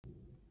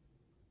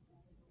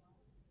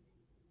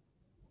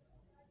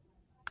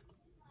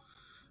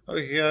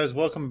Okay, guys,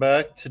 welcome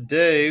back.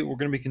 Today we're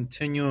going to be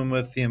continuing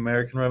with the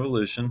American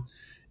Revolution,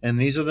 and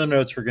these are the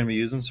notes we're going to be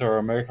using. So, our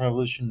American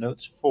Revolution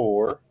notes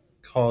 4,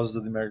 causes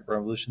of the American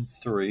Revolution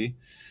 3.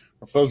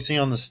 We're focusing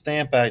on the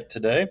Stamp Act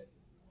today,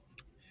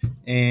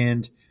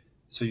 and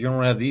so you're going to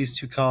want to have these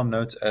two column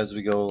notes as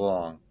we go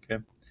along.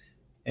 Okay,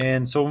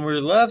 and so when we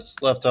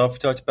left off, we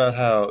talked about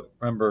how,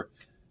 remember,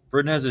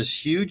 Britain has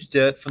this huge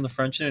debt from the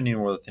French and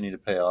Indian War that they need to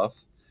pay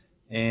off.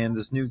 And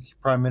this new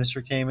prime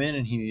minister came in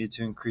and he needed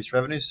to increase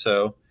revenue.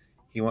 So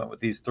he went with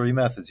these three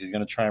methods. He's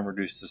going to try and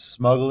reduce the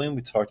smuggling.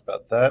 We talked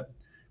about that,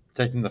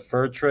 protecting the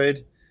fur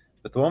trade.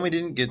 But the one we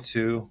didn't get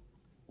to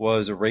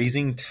was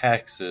raising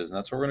taxes. And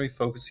that's what we're going to be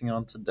focusing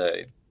on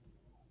today.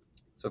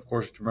 So, of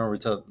course,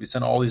 remember, we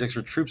sent all these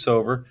extra troops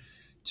over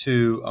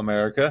to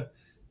America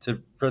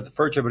to protect the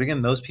fur trade. But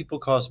again, those people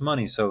cost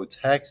money. So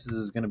taxes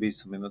is going to be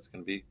something that's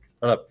going to be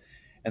brought up.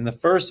 And the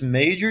first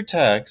major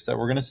tax that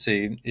we're going to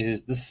see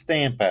is the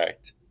Stamp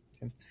Act.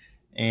 Okay?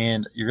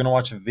 And you're going to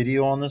watch a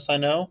video on this, I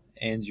know,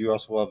 and you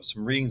also will have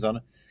some readings on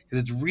it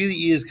because it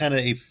really is kind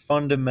of a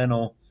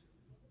fundamental,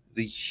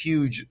 the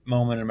huge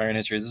moment in American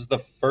history. This is the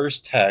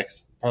first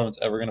tax Parliament's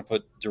ever going to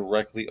put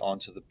directly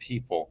onto the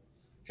people.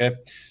 Okay,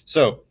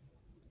 so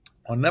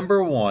on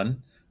number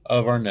 1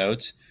 of our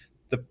notes,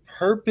 the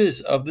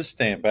purpose of the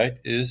Stamp Act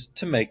is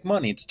to make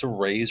money. It's to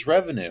raise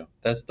revenue.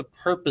 That's the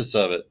purpose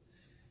of it.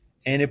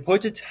 And it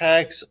puts a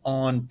tax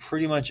on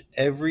pretty much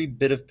every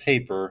bit of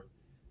paper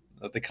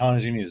that the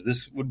colonies are going to use.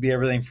 This would be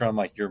everything from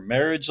like your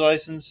marriage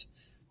license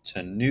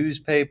to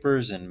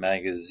newspapers and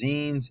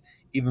magazines,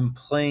 even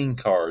playing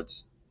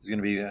cards is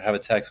going to have a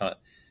tax on it.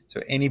 So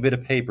any bit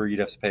of paper you'd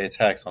have to pay a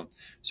tax on.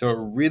 So it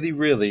really,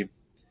 really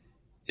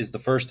is the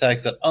first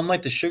tax that,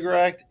 unlike the Sugar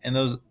Act and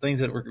those things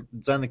that were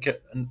designed to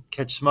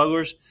catch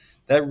smugglers,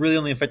 that really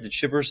only affected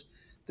shippers.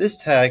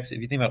 This tax, if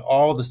you think about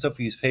all the stuff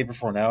we use paper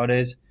for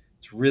nowadays,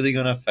 it's really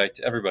going to affect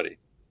everybody.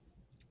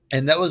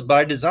 And that was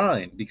by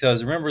design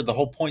because remember, the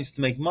whole point is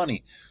to make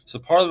money. So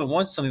Parliament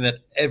wants something that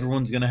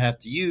everyone's going to have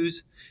to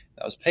use.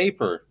 That was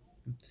paper.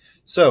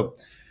 So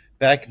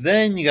back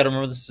then, you got to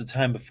remember this is a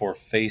time before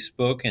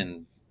Facebook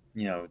and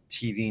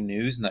TV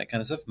news and that kind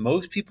of stuff.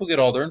 Most people get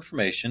all their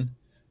information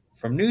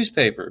from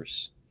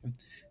newspapers.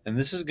 And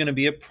this is going to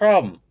be a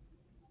problem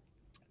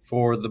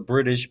for the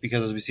British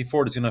because as we see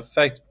forward, it's going to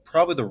affect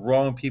probably the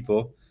wrong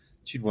people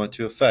that you'd want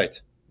to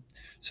affect.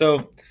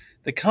 So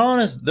the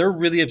colonists, they're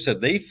really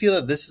upset. They feel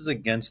that this is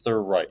against their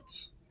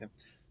rights. Okay?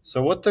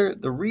 So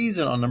the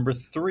reason on number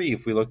 3,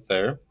 if we look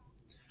there,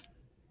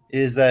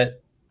 is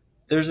that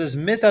there's this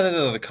myth out there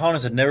that the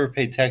colonists had never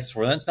paid taxes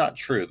before. That's not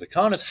true. The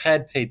colonists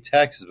had paid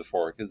taxes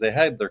before because they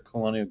had their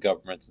colonial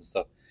governments and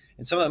stuff.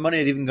 And some of that money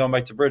had even gone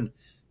back to Britain.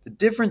 The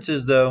difference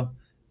is, though,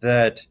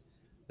 that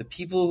the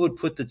people who would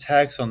put the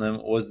tax on them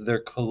was their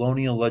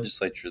colonial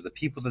legislature, the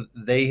people that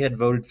they had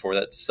voted for,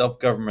 that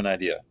self-government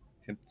idea.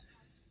 Okay?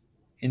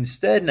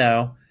 Instead,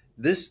 now,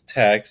 this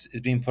tax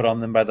is being put on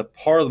them by the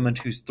Parliament,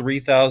 who's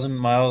 3,000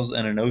 miles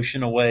and an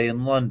ocean away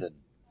in London.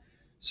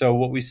 So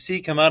what we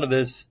see come out of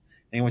this,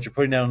 and what you're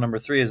putting down on number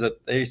 3, is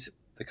that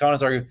the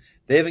colonists argue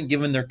they haven't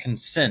given their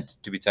consent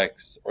to be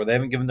taxed, or they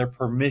haven't given their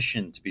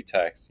permission to be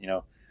taxed.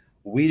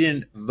 We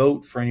didn't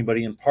vote for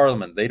anybody in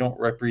Parliament. They don't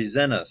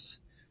represent us.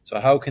 So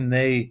how can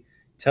they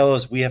tell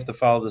us we have to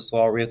follow this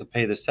law, or we have to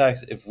pay this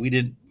tax if we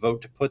didn't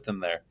vote to put them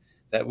there?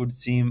 That would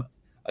seem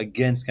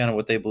against kind of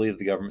what they believe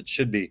the government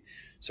should be.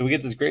 So we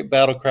get this great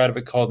battle cry of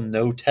it called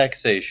no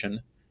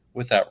taxation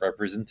without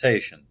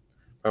representation.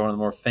 Probably one of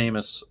the more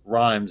famous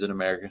rhymes in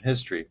American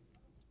history.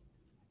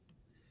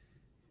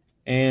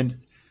 And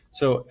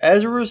so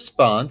as a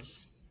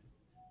response,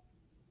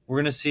 we're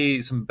going to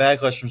see some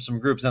backlash from some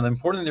groups. Now, the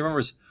important thing to remember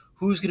is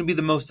who's going to be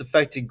the most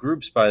affected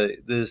groups by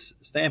this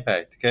Stamp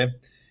Act, okay?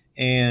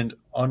 And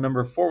on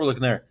number 4, we're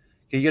looking there.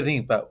 Okay, you got to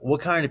think about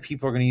what kind of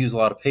people are going to use a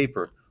lot of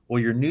paper.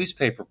 Well, your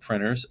newspaper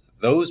printers,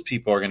 those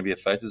people are going to be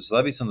affected, so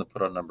that'd be something to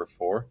put on number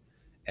 4.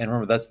 And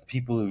remember, that's the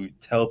people who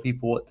tell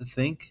people what to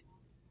think.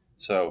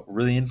 So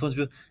really influence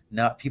people,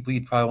 not people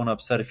you'd probably want to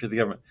upset if you're the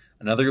government.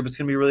 Another group that's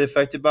going to be really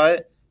affected by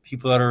it,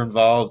 people that are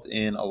involved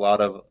in a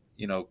lot of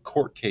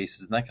court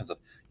cases and that kind of stuff.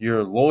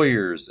 Your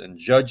lawyers and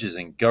judges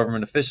and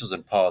government officials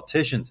and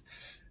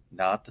politicians,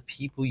 not the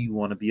people you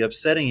want to be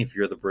upsetting if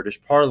you're the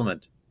British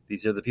Parliament.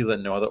 These are the people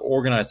that know how to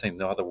organize things,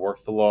 know how to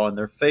work the law in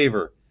their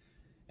favor.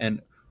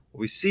 And what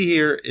we see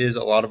here is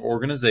a lot of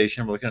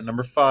organization. We're looking at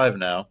number 5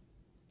 now.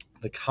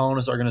 The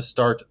colonists are going to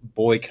start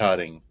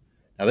boycotting.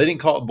 Now, they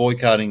didn't call it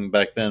boycotting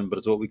back then, but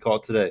it's what we call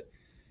it today.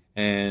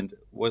 And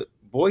what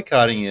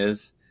boycotting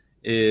is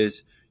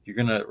you're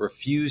going to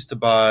refuse to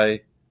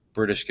buy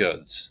British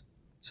goods.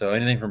 So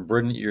anything from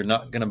Britain, you're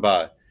not going to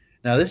buy.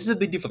 Now, this is a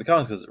big deal for the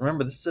colonists because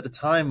remember, this is at a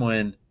time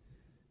when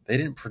they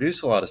didn't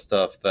produce a lot of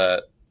stuff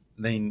that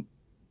they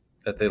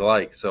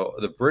like. So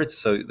the Brits,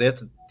 so they have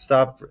to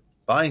stop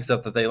buying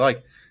stuff that they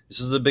like. This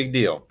is a big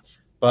deal,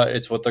 but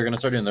it's what they're going to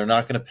start doing. They're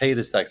not going to pay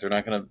this tax. They're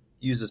not going to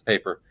use this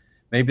paper.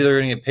 Maybe they're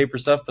going to get paper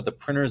stuff, but the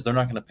printers, they're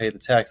not going to pay the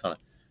tax on it.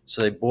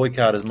 So they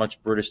boycott as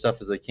much British stuff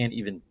as they can,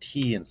 even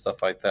tea and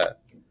stuff like that.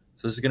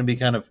 So this is going to be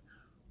kind of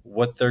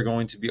what they're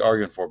going to be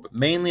arguing for. But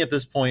mainly at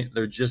this point,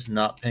 they're just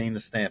not paying the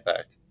Stamp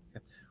Act,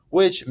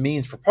 which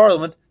means for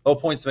Parliament, the whole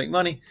point is to make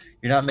money.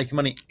 You're not making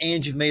money,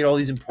 and you've made all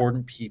these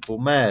important people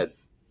mad.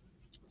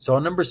 So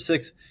on number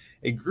 6,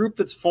 a group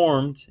that's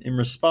formed in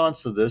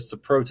response to this, to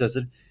protest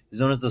it, is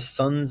known as the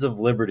Sons of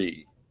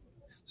Liberty.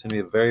 It's going to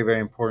be a very, very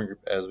important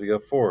group as we go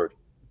forward.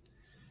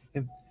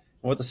 And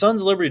what the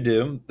Sons of Liberty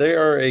do, they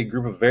are a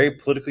group of very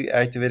politically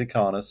activated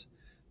colonists.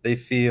 They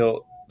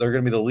feel they're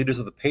going to be the leaders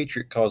of the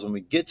patriot cause when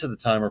we get to the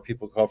time where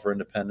people call for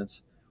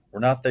independence. We're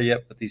not there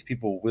yet, but these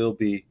people will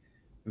be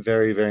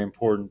very, very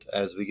important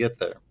as we get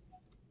there.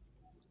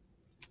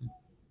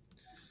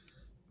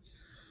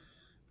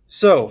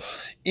 So,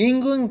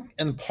 England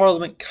and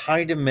Parliament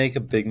kind of make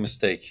a big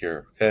mistake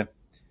here, okay?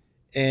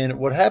 And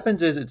what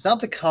happens is it's not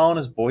the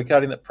colonists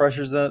boycotting that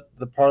pressures the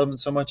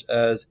Parliament so much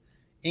as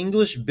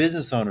English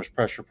business owners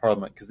pressure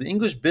Parliament. Because the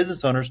English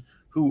business owners,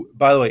 who,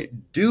 by the way,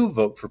 do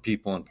vote for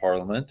people in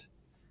Parliament,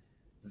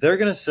 they're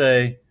going to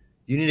say,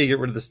 you need to get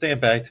rid of the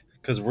Stamp Act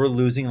because we're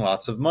losing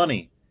lots of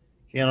money.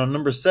 And on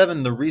number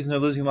 7, the reason they're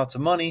losing lots of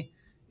money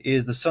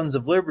is the Sons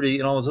of Liberty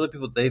and all those other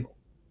people, they've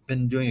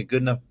been doing a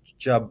good enough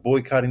job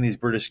boycotting these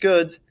British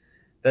goods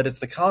that if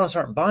the colonists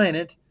aren't buying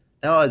it,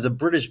 now as a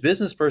British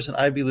business person,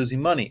 I'd be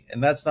losing money.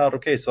 And that's not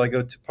okay. So I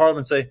go to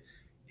Parliament and say,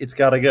 it's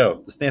got to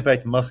go. The Stamp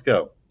Act must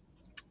go.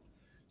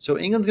 So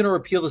England's going to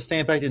repeal the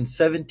Stamp Act in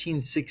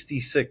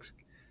 1766.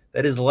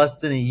 That is less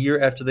than a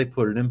year after they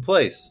put it in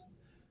place.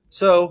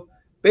 So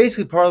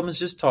basically, Parliament's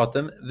just taught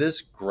them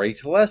this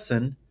great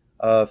lesson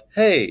of,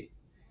 hey,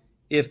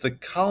 if the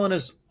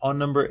colonists on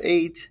number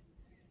 8,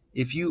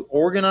 if you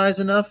organize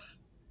enough,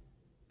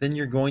 then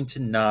you're going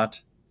to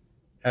not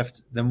have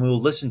to, then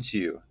we'll listen to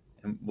you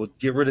and we'll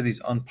get rid of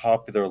these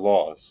unpopular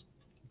laws.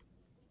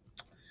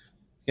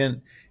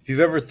 Again, if you've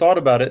ever thought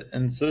about it,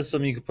 and so this is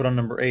something you could put on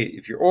number 8,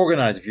 if you're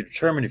organized, if you're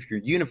determined, if you're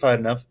unified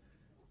enough,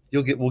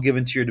 we'll give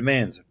in to your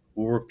demands.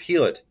 We'll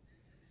repeal it.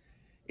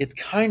 It's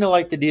kind of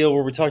like the deal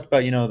where we talked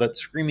about, that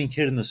screaming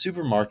kid in the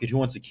supermarket who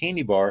wants a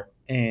candy bar,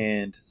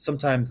 and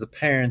sometimes the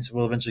parents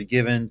will eventually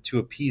give in to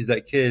appease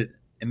that kid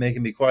and make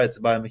him be quiet to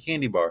buy him a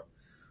candy bar.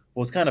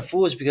 Well, it's kind of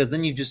foolish because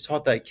then you've just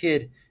taught that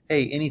kid,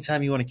 hey,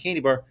 anytime you want a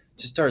candy bar,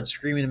 just start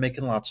screaming and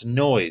making lots of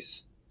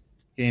noise,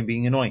 okay, and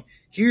being annoying.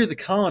 Here, the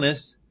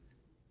colonists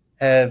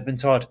have been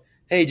taught,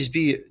 hey, just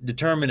be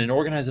determined and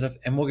organized enough,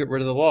 and we'll get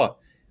rid of the law.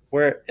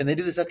 And they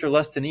do this after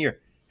less than a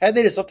year. Had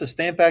they just left the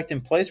Stamp Act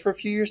in place for a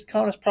few years, the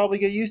colonists probably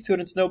get used to it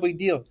and it's no big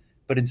deal.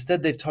 But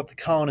instead, they've taught the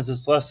colonists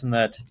this lesson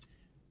that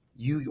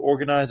you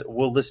organize,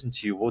 we'll listen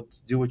to you, we'll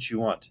do what you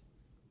want.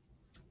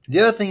 The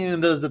other thing it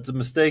does that's a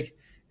mistake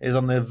is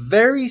on the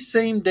very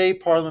same day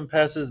Parliament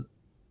passes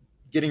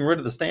getting rid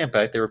of the Stamp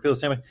Act, they repeal the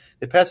Stamp Act,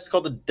 they pass what's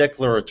called the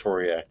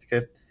Declaratory Act.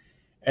 Okay,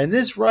 and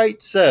this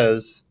right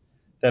says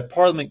that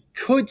Parliament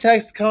could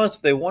tax the colonists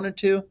if they wanted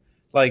to.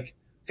 Like,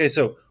 okay,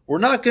 so we're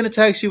not going to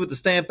tax you with the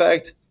Stamp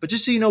Act, but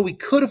just so you know, we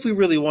could if we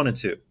really wanted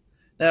to.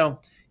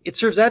 Now, it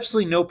serves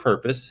absolutely no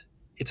purpose.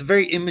 It's a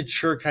very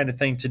immature kind of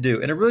thing to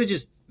do, and it really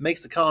just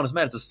makes the colonists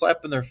mad. It's a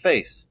slap in their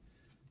face.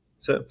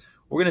 So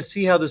we're going to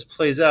see how this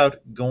plays out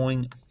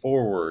going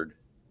forward.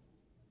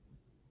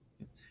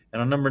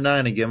 And on number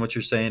 9, again, what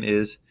you're saying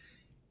is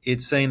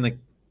it's saying the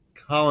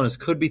colonists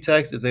could be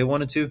taxed if they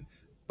wanted to,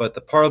 but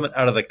the Parliament,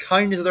 out of the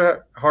kindness of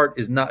their heart,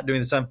 is not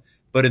doing this time.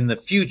 But in the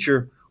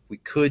future, we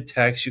could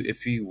tax you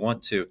if you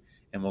want to.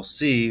 And we'll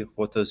see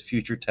what those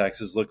future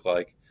taxes look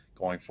like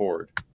going forward.